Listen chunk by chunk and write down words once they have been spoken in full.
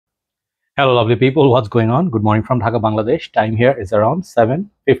Hello, lovely people. What's going on? Good morning from Dhaka, Bangladesh. Time here is around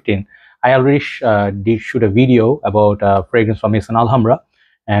 7:15. I already did shoot a video about fragrance from Miss Alhambra,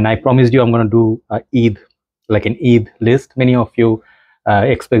 and I promised you I'm going to do Eid, like an Eid list. Many of you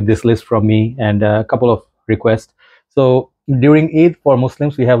expect this list from me, and a couple of requests. So during Eid for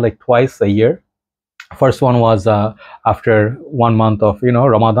Muslims, we have like twice a year. First one was after 1 month of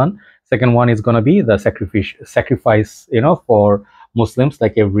Ramadan. Second one is going to be the sacrifice for Muslims,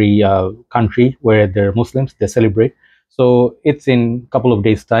 like every country where they're Muslims they celebrate. So it's in a couple of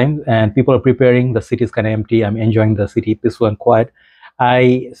days time and people are preparing. The city is kind of empty. I'm enjoying the city, peaceful and quiet.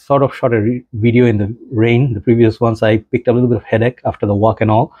 I sort of shot a video in the rain, the previous ones. I picked a little bit of headache after the walk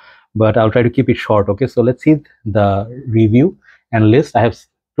and all, but I'll try to keep it short. Okay, so let's see the review and list. I have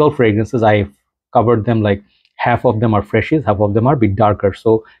 12 fragrances. I covered them, like half of them are freshies, half of them are a bit darker,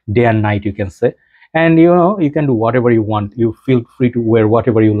 so day and night you can say. And you can do whatever you want. You feel free to wear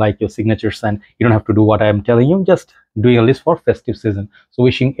whatever you like, your signatures, and you don't have to do what I am telling you. Just doing a list for festive season. So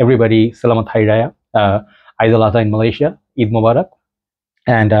wishing everybody Selamat Hari Raya, Aidal Adha in Malaysia, Eid Mubarak,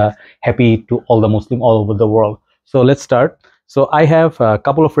 and happy to all the Muslim all over the world. So let's start. So I have a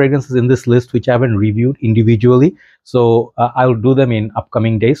couple of fragrances in this list which I haven't reviewed individually. So I'll do them in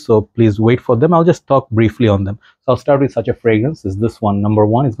upcoming days. So please wait for them. I'll just talk briefly on them. So I'll start with such a fragrance. Is this one. Number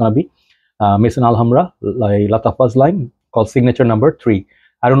one is going to be Miss Alhambra, like Lattafa's line, called Signature Number 3.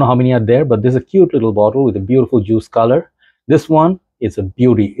 I don't know how many are there, but this is a cute little bottle with a beautiful juice color. This one is a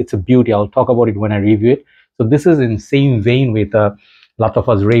beauty. It's a beauty. I'll talk about it when I review it. So this is in same vein with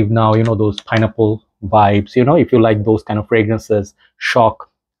Lattafa's Rave Now, those pineapple vibes, if you like those kind of fragrances, Shock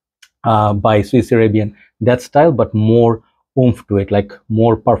by Swiss Arabian, that style, but more oomph to it, like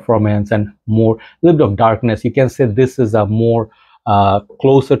more performance and more little bit of darkness. You can say this is a more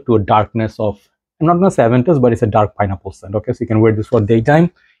closer to a darkness of, I'm not gonna say Aventus, but it's a dark pineapple scent. Okay, so you can wear this for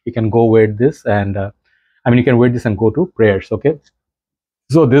daytime. You can go wear this, and you can wear this and go to prayers. Okay,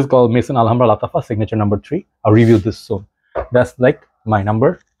 so this is called Miss Alhambra Lattafa Signature Number 3. I'll review this soon. That's like my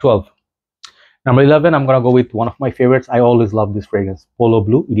number 12. Number 11, I'm gonna go with one of my favorites. I always love this fragrance, Polo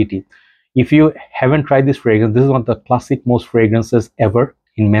Blue EDT. If you haven't tried this fragrance, this is one of the classic most fragrances ever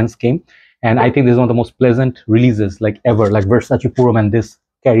in men's game, and I think this is one of the most pleasant releases like ever. Like Versace Purum and this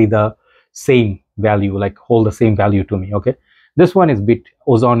carry the same value, like hold the same value to me. Okay, this one is a bit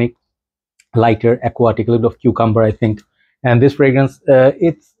ozonic, lighter, aquatic, a little bit of cucumber, I think. And this fragrance,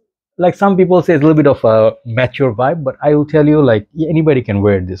 it's like some people say it's a little bit of a mature vibe, but I will tell you, like, anybody can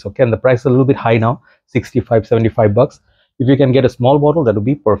wear this. Okay, and the price is a little bit high now, 65, 75 bucks. If you can get a small bottle, that would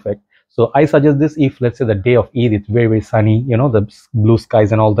be perfect. So I suggest this if, let's say, the day of Eid, it's very, very sunny, the blue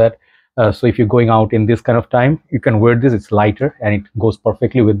skies and all that. So if you're going out in this kind of time, you can wear this. It's lighter and it goes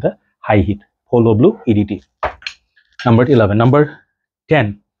perfectly with the high heat. Polo Blue EDT. Number 11. Number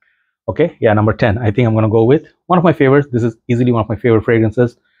 10. Okay, yeah, number 10. I think I'm going to go with one of my favorites. This is easily one of my favorite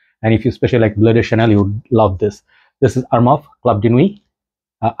fragrances. And if you especially like Bleu de Chanel, you would love this. This is Armaf Club de Nuit,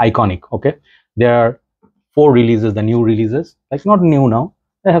 iconic. Okay, there are 4 releases, the new releases, like not new now.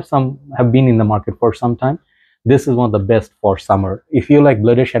 They have been in the market for some time. This is one of the best for summer. If you like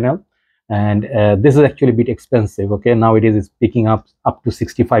Bleu de Chanel, and this is actually a bit expensive. Okay, nowadays it's picking up to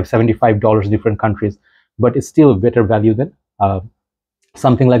 $65, $75 different countries, but it's still a better value than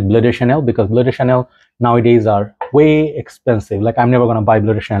something like Bleu de Chanel, because Bleu de Chanel nowadays are way expensive. Like, I'm never going to buy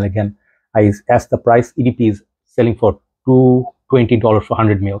Bleu de Chanel again. I asked the price. EDP is selling for $220 for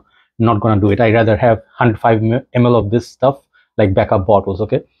 100 ml. Not going to do it. I rather have 105 ml of this stuff, like backup bottles.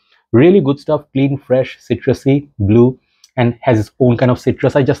 Okay, really good stuff, clean, fresh, citrusy, blue, and has its own kind of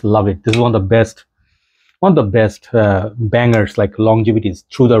citrus. I just love it. This is one of the best bangers, like longevities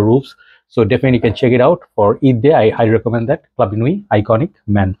through the roofs. So definitely you can check it out for Eid Day. I highly recommend that. Club de Nuit, iconic,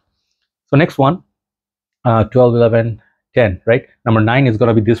 man. So next one, 12, 11, 10, right? Number 9 is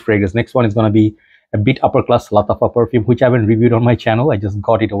going to be this fragrance. Next one is going to be a bit upper class Lattafa perfume, which I haven't reviewed on my channel. I just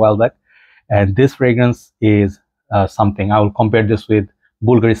got it a while back. And this fragrance is something. I will compare this with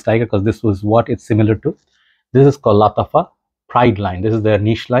Bvlgari Tiger, because this was what it's similar to. This is called Lattafa Pride line. This is their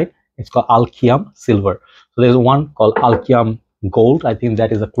niche line. It's called Qiam Silver. So there's one called Qiam Gold. I think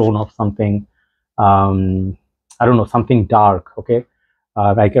that is a clone of something, I don't know, something dark. Okay,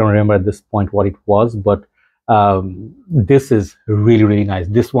 I can't remember at this point what it was, but this is really, really nice.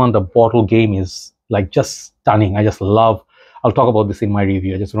 This one, the bottle game is like just stunning. I just love. I'll talk about this in my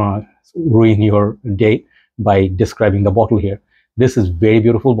review. I just don't want to ruin your day by describing the bottle here. This is very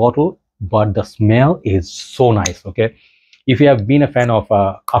beautiful bottle, but the smell is so nice. Okay, if you have been a fan of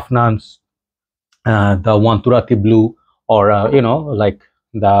Afnan's the one Turati Blue, or like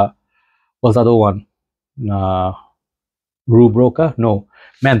the, what's the other one, Rubroka? No.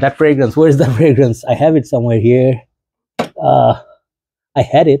 Man, that fragrance, where's the fragrance? I have it somewhere here. I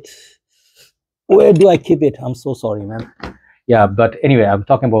had it. Where do I keep it? I'm so sorry, man. Yeah, but anyway, I'm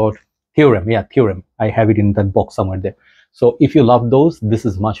talking about Theorem. Yeah, Theorem. I have it in that box somewhere there. So if you love those, this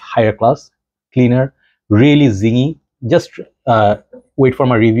is much higher class, cleaner, really zingy. Just wait for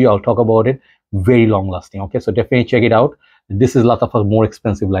my review. I'll talk about it. Very long lasting. Okay, so definitely check it out. This is Lattafa's more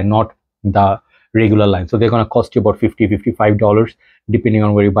expensive line, not the regular line. So they're going to cost you about $50, $55 depending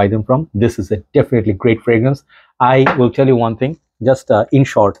on where you buy them from. This is a definitely great fragrance. I will tell you one thing, just in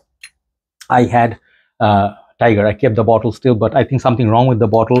short, I had Tiger. I kept the bottle still, but I think something wrong with the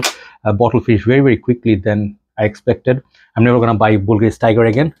bottle. Bottle finished very, very quickly than I expected. I'm never going to buy Bvlgari's Tiger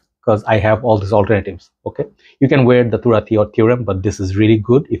again because I have all these alternatives. Okay, you can wear the Turati or Theorem, but this is really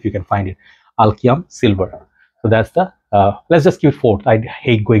good if you can find it. Qiam Silver. So that's the let's just keep it fourth. I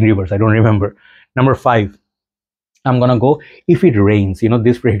hate going reverse. I don't remember. Number 5, I'm gonna go if it rains. You know,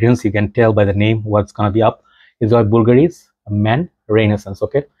 this fragrance, you can tell by the name what's gonna be up. Is by Bvlgari's Man Renaissance.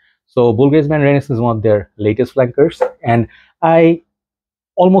 Okay, so Bvlgari's Man Renaissance is one of their latest flankers, and I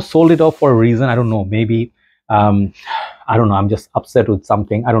almost sold it off for a reason. I don't know, maybe I don't know, I'm just upset with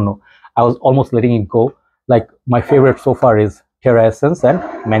something. I don't know, I was almost letting it go. Like, my favorite so far is Terra Essence and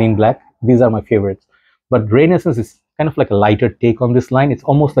Man in Black. These are my favorites, but Renaissance is kind of like a lighter take on this line. It's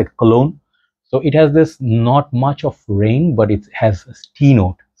almost like cologne, so it has this not much of rain, but it has a tea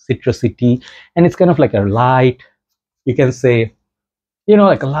note, citrusity, and it's kind of like a light, you can say, you know,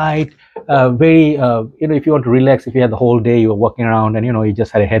 like a light, very, you know, if you want to relax, if you had the whole day, you were walking around and, you know, you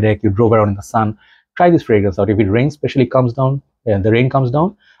just had a headache, you drove around in the sun, try this fragrance out. If it rains, especially comes down, the rain comes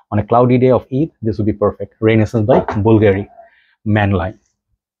down on a cloudy day of Eid, this would be perfect. Renaissance by Bvlgari, Man line.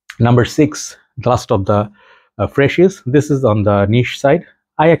 Number 6, the last of the freshies. This is on the niche side.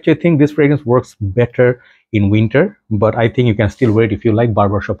 I actually think this fragrance works better in winter, but I think you can still wear it if you like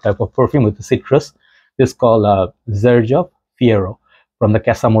barbershop type of perfume with the citrus. This is called Xerjoff Fiero from the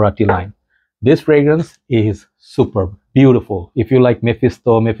Casamorati line. This fragrance is superb, beautiful. If you like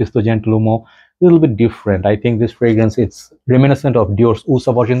Mephisto Gentilumo, a little bit different. I think this fragrance, it's reminiscent of Dior's Eau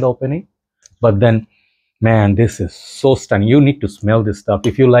Sauvage in the opening, but then, man, this is so stunning. You need to smell this stuff.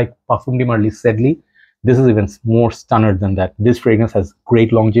 If you like Parfum de Marly Sedley, this is even more stunner than that. This fragrance has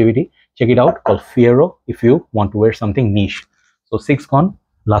great longevity. Check it out, called Fiero, if you want to wear something niche. So 6 gone,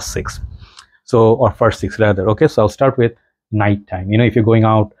 last 6. So, or first 6 rather. Okay, so I'll start with nighttime. You know, if you're going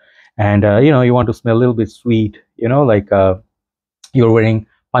out and you know, you want to smell a little bit sweet, you know, like you're wearing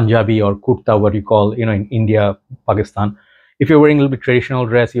Punjabi or kurta, what you call, you know, in India, Pakistan. If you're wearing a little bit traditional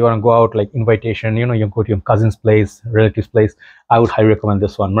dress, you want to go out like invitation, you know, you go to your cousin's place, relative's place, I would highly recommend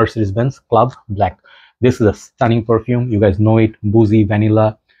this one, Mercedes-Benz Club Black. This is a stunning perfume. You guys know it, boozy,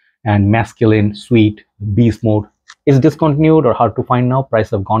 vanilla, and masculine, sweet, beast mode. It's discontinued or hard to find now.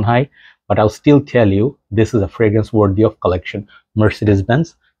 Prices have gone high, but I'll still tell you, this is a fragrance worthy of collection.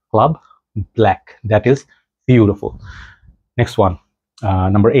 Mercedes-Benz Club Black. That is beautiful. Next one,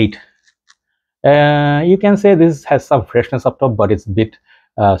 number 8. You can say this has some freshness up top, but it's a bit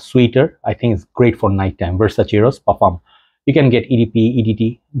sweeter. I think it's great for nighttime. Versace Eros Parfum. You can get EDP,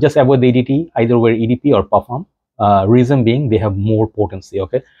 EDT. Just avoid the EDT. Either wear EDP or Parfum. Reason being, they have more potency.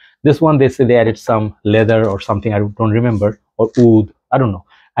 Okay, this one they say they added some leather or something. I don't remember, or oud. I don't know.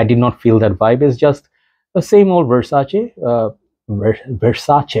 I did not feel that vibe. It's just the same old Versace.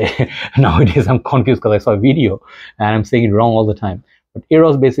 Versace. Nowadays I'm confused because I saw a video and I'm saying it wrong all the time. But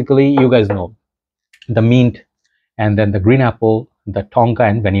Eros, basically, you guys know, the mint and then the green apple, the tonka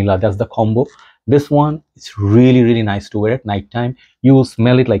and vanilla, that's the combo. This one, it's really, really nice to wear at nighttime. You will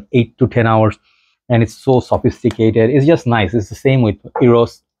smell it like 8 to 10 hours and it's so sophisticated. It's just nice. It's the same with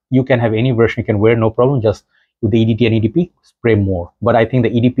Eros. You can have any version you can wear, no problem. Just with the EDT and EDP, spray more. But I think the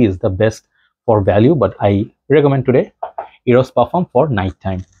EDP is the best for value, but I recommend today Eros Parfum for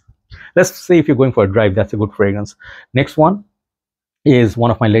nighttime. Let's say if you're going for a drive, that's a good fragrance. Next one is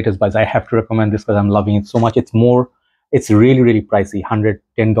one of my latest buys. I have to recommend this because I'm loving it so much. It's really, really pricey.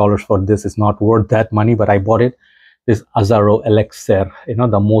 $110 for this is not worth that money, but I bought it. This Azzaro Elixir, you know,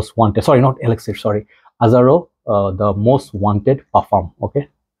 the most wanted, sorry, not Elixir, sorry, Azzaro, the most wanted Parfum. Okay,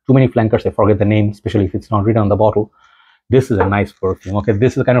 too many flankers, I forget the name, especially if it's not written on the bottle. This is a nice perfume. Okay,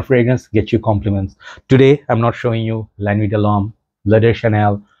 this is the kind of fragrance get you compliments. Today I'm not showing you La Nuit de l'Homme, Bleu de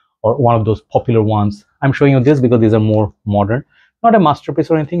Chanel, or one of those popular ones. I'm showing you this because these are more modern. Not a masterpiece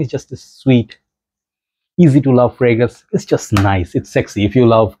or anything. It's just a sweet, easy to love fragrance. It's just nice. It's sexy. If you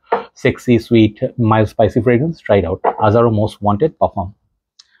love sexy, sweet, mild, spicy fragrance, try it out. Azzaro Most Wanted Parfum.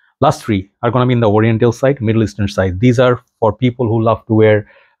 Last 3 are going to be in the Oriental side, Middle Eastern side. These are for people who love to wear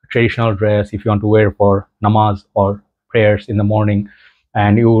a traditional dress. If you want to wear for namaz or prayers in the morning,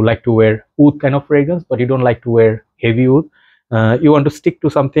 and you like to wear oud kind of fragrance, but you don't like to wear heavy oud. You want to stick to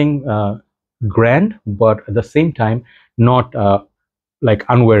something grand, but at the same time not like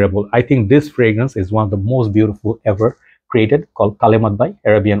unwearable. I think this fragrance is one of the most beautiful ever created, called Kalemat by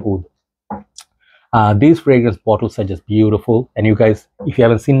Arabian Oud. These fragrance bottles are just beautiful, and you guys, if you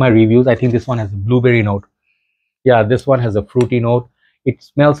haven't seen my reviews, I think this one has a blueberry note. Yeah, this one has a fruity note. It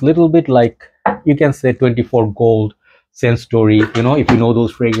smells a little bit like, you can say, 24 Gold, Scent Story. You know, if you know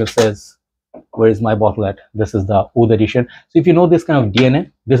those fragrances. Where is my bottle at? This is the Oud edition. So if you know this kind of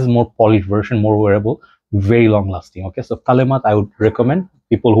DNA, this is more polished version, more wearable, very long lasting. Okay, so Kalemat I would recommend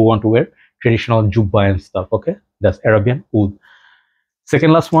people who want to wear traditional jubba and stuff. Okay, that's Arabian Oud.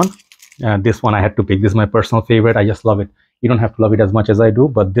 Second last one, this one I had to pick. This is my personal favorite. I just love it. You don't have to love it as much as I do,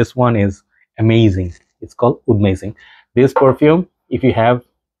 but this one is amazing. It's called Oudmazing. This perfume, if you have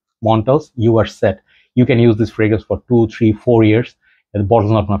Montales, you are set. You can use this fragrance for 2, 3, 4 years. The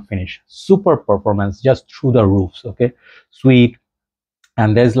bottle's not gonna finish. Super performance, just through the roofs. Okay, sweet,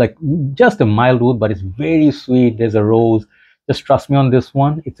 and there's like just a mild oud, but it's very sweet. There's a rose. Just trust me on this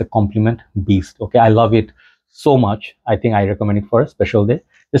one. It's a compliment beast. Okay, I love it so much. I think I recommend it for a special day.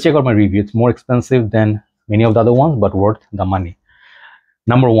 Just check out my review. It's more expensive than many of the other ones, but worth the money.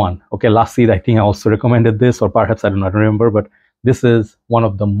 Number one. Okay, last seed, I think I also recommended this, or perhaps I don't remember, but this is one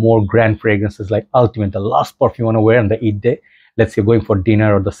of the more grand fragrances, like ultimate, the last perfume you want to wear on the Eid day. Let's say you're going for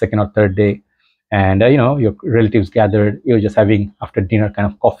dinner, or the second or third day, and you know, your relatives gathered, you're just having after dinner kind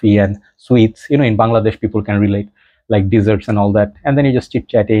of coffee and sweets. You know, in Bangladesh people can relate, like desserts and all that, and then you're just chit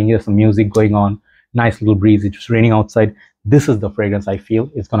chatting, there's some music going on, nice little breeze, it's raining outside. This is the fragrance I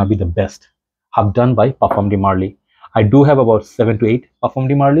feel is gonna be the best. Habdan by Parfum de Marly. I do have about 7 to 8 Parfum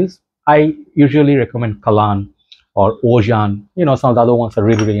de Marlys. I usually recommend Kalan or Ojan. You know, some of the other ones are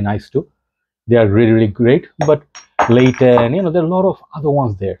really nice too. They are really great, but Leighton, you know, there are a lot of other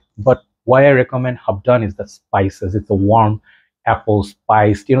ones there. But why I recommend Habdan is the spices. It's a warm apple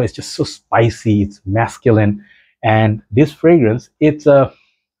spiced, you know, it's just so spicy, it's masculine. And this fragrance, it's a,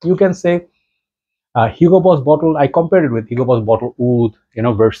 you can say, Hugo Boss bottle. I compared it with Hugo Boss bottle Oud, you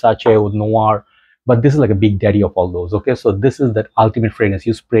know, Versace, Oud Noir, but this is like a big daddy of all those. Okay, so this is that ultimate fragrance.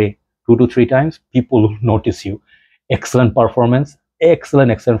 You spray 2 to 3 times, people will notice you. Excellent performance,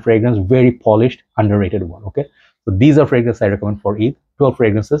 excellent fragrance, very polished, underrated one. Okay, so these are fragrances I recommend for Eid. 12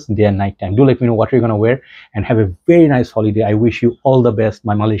 fragrances, day and night time. Do let me know what you're gonna wear, and have a very nice holiday. I wish you all the best,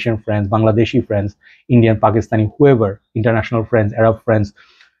 my Malaysian friends, Bangladeshi friends, Indian, Pakistani, whoever, international friends, Arab friends,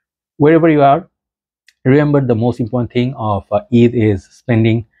 wherever you are. Remember, the most important thing of Eid is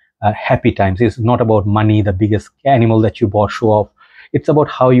spending happy times. It's not about money, the biggest animal that you bought, show off. It's about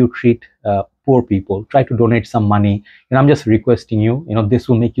how you treat poor people. Try to donate some money. And I'm just requesting you, you know, this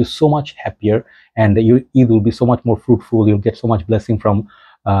will make you so much happier, and your Eid will be so much more fruitful. You'll get so much blessing from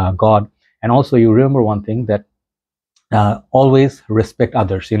God. And also, you remember one thing, that always respect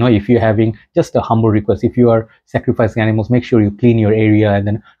others. You know, if you're having just a humble request, if you are sacrificing animals, make sure you clean your area, and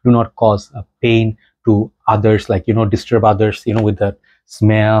then do not cause pain to others, like, you know, disturb others, you know, with the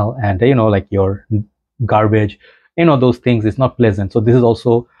smell, and you know, like your garbage, you know, those things. It's not pleasant. So this is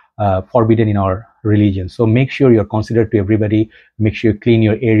also forbidden in our religion. So make sure you're considerate to everybody. Make sure you clean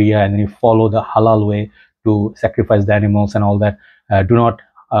your area, and then you follow the halal way to sacrifice the animals and all that. Do not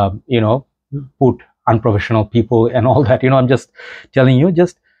you know, put unprofessional people and all that. You know, I'm just telling you,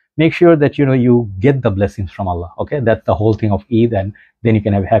 just make sure that, you know, you get the blessings from Allah. Okay, that's the whole thing of Eid, and then you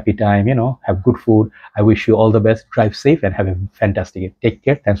can have a happy time, you know, have good food. I wish you all the best. Drive safe and have a fantastic day. Take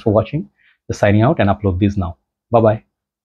care. Thanks for watching. Just signing out and upload this now. Bye bye.